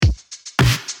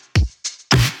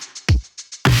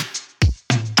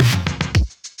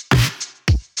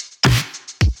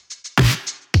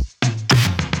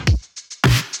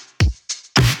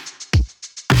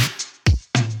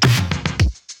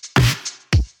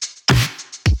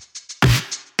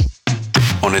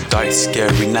On a dark,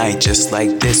 scary night just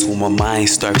like this, when my mind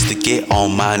starts to get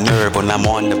on my nerve, when I'm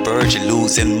on the verge of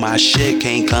losing my shit,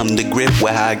 can't come to grip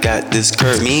where I got this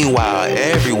curve. Meanwhile,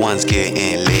 everyone's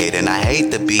getting lit, and I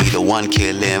hate to be the one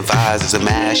killing vibes. There's a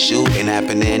mass shooting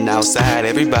happening outside,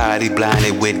 everybody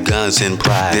blinded with guns and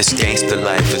pride. This gangster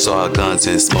life is all guns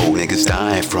and smoke, niggas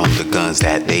dying from the guns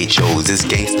that they chose. This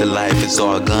gangster life is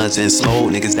all guns and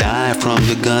smoke, niggas dying from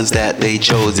the guns that they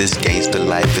chose. This gangster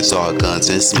life is all guns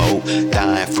and smoke,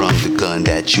 dying from the gun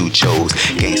that you chose.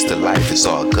 Gangsta life is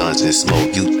all guns and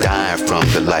smoke, you dying from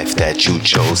the life that you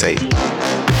chose. Hey.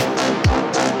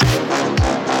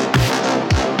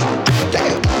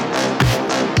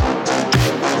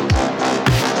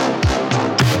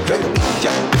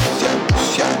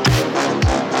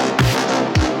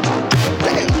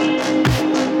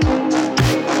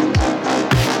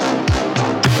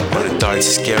 Dark,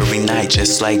 scary night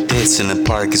just like this in the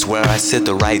park is where I sit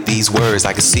to write these words.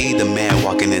 I could see the man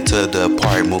walking into the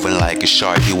park, moving like a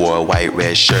shark. He wore a white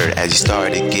red shirt. As he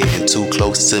started getting too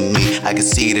close to me, I could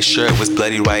see the shirt was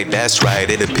bloody right, that's right.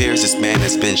 It appears this man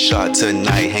has been shot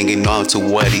tonight, hanging on to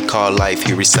what he called life.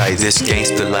 He recites, this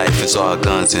gangster life is all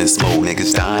guns and smoke,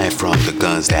 niggas dying from the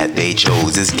guns that they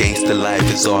chose. This gangster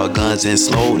life is all guns and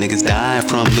smoke, niggas dying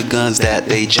from the guns that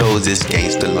they chose. This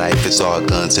gangster life is all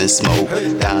guns and smoke,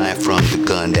 dying from the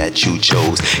gun that you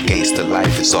chose. Gangsta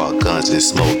life is all guns and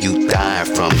smoke, you dying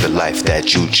from the life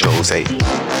that you chose. Hey.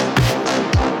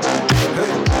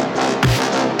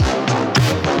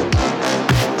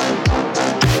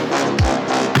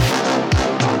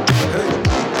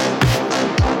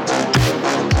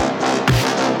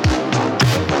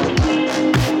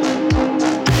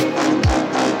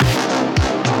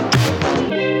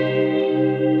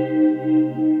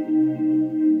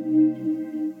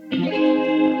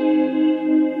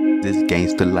 This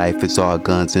gangster life is all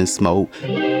guns and smoke.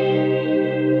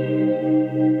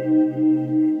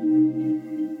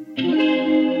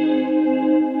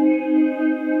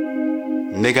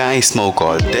 Nigga, I ain't smoke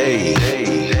all day.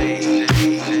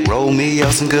 Roll me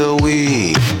out some good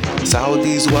weed. Sour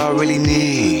these what I really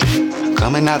need.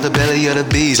 Coming out the belly of the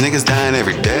beast, niggas dying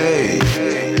every day.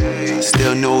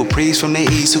 Still no priest from the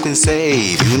east who can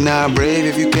save. You not brave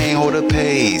if you can't hold a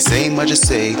pace. Ain't much to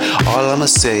say, all I'ma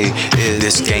say is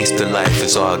this gangster life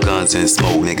is all guns and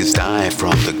smoke, niggas dying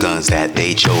from the guns that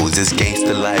they chose. This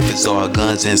gangster life is all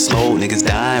guns and smoke, niggas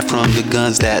dying from the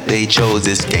guns that they chose.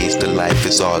 This gangster life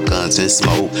is all guns and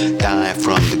smoke, dying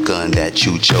from the gun that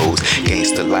you chose.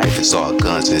 Gangster life is all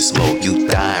guns and smoke, you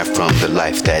dying from the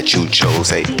life that you chose.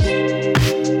 Hey.